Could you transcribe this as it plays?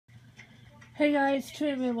Hey guys,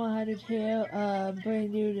 Trimmy100 here,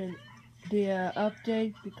 bringing you the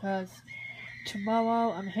update because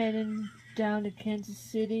tomorrow I'm heading down to Kansas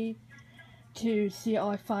City to see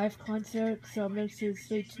our 5 concert, so make sure to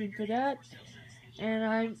stay tuned for that. And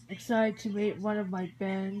I'm excited to meet one of my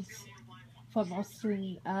bands from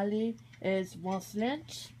Austin Alley is Ross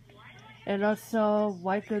Lynch, and also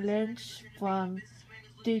Michael Lynch from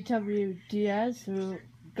DWDS who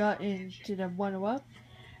got into the runner-up.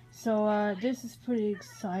 So this is pretty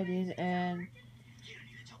exciting, and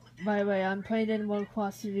by the way, I'm playing Animal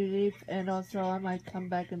Crossing New Leaf, and also I might come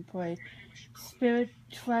back and play Spirit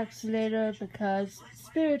Tracks later because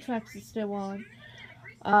Spirit Tracks is still on.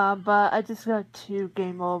 But I just got 2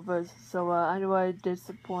 game overs, so I'm really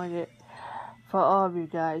disappointed for all of you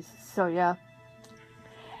guys. So yeah.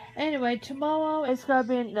 Anyway, tomorrow is gonna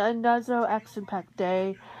be another action-packed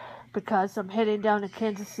day because I'm heading down to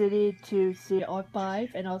Kansas City to see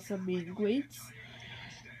R5 and also meet and greets.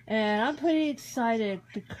 And I'm pretty excited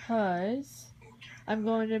because I'm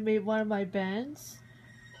going to meet one of my bands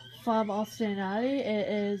from Austin Alley. It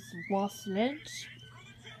is Ross Lynch,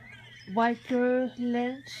 Michael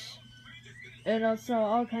Lynch, and also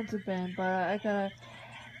all kinds of bands. But I gotta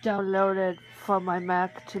download it from my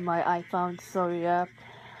Mac to my iPhone, so yeah.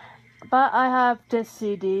 But I have this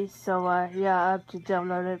CD, so yeah, I have to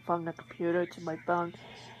download it from the computer to my phone.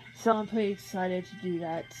 So I'm pretty excited to do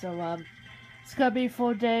that. So it's gonna be a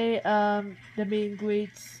full day, the meet and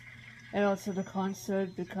greets and also the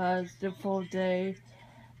concert because the full day,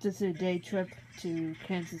 just a day trip to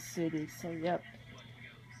Kansas City. So yep.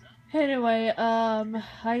 Anyway, I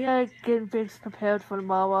gotta get things prepared for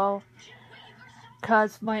tomorrow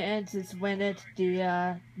cause my aunt is rented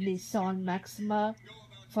the Nissan Maxima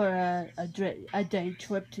for a day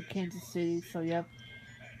trip to Kansas City. So yep.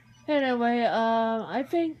 Anyway, I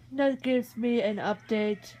think that gives me an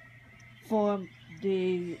update for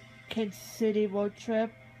the Kansas City road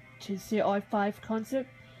trip to see R5 concert.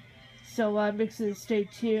 So make sure to stay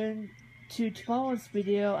tuned to tomorrow's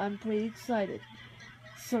video. I'm pretty excited.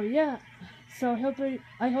 So yeah, so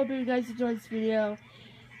I hope you guys enjoyed this video.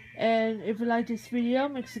 And if you like this video,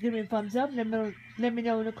 make sure to give me a thumbs up. Let me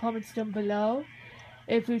know in the comments down below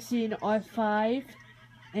if you've seen R5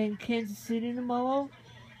 in Kansas City tomorrow.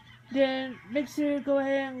 Then make sure you go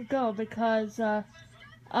ahead and go because I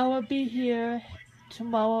will be here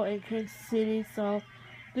tomorrow in Kansas City, so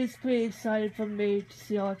this is pretty excited for me to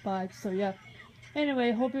see R5, so yeah.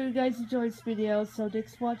 Anyway, hope you guys enjoyed this video, so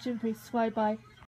thanks for watching, please subscribe, bye.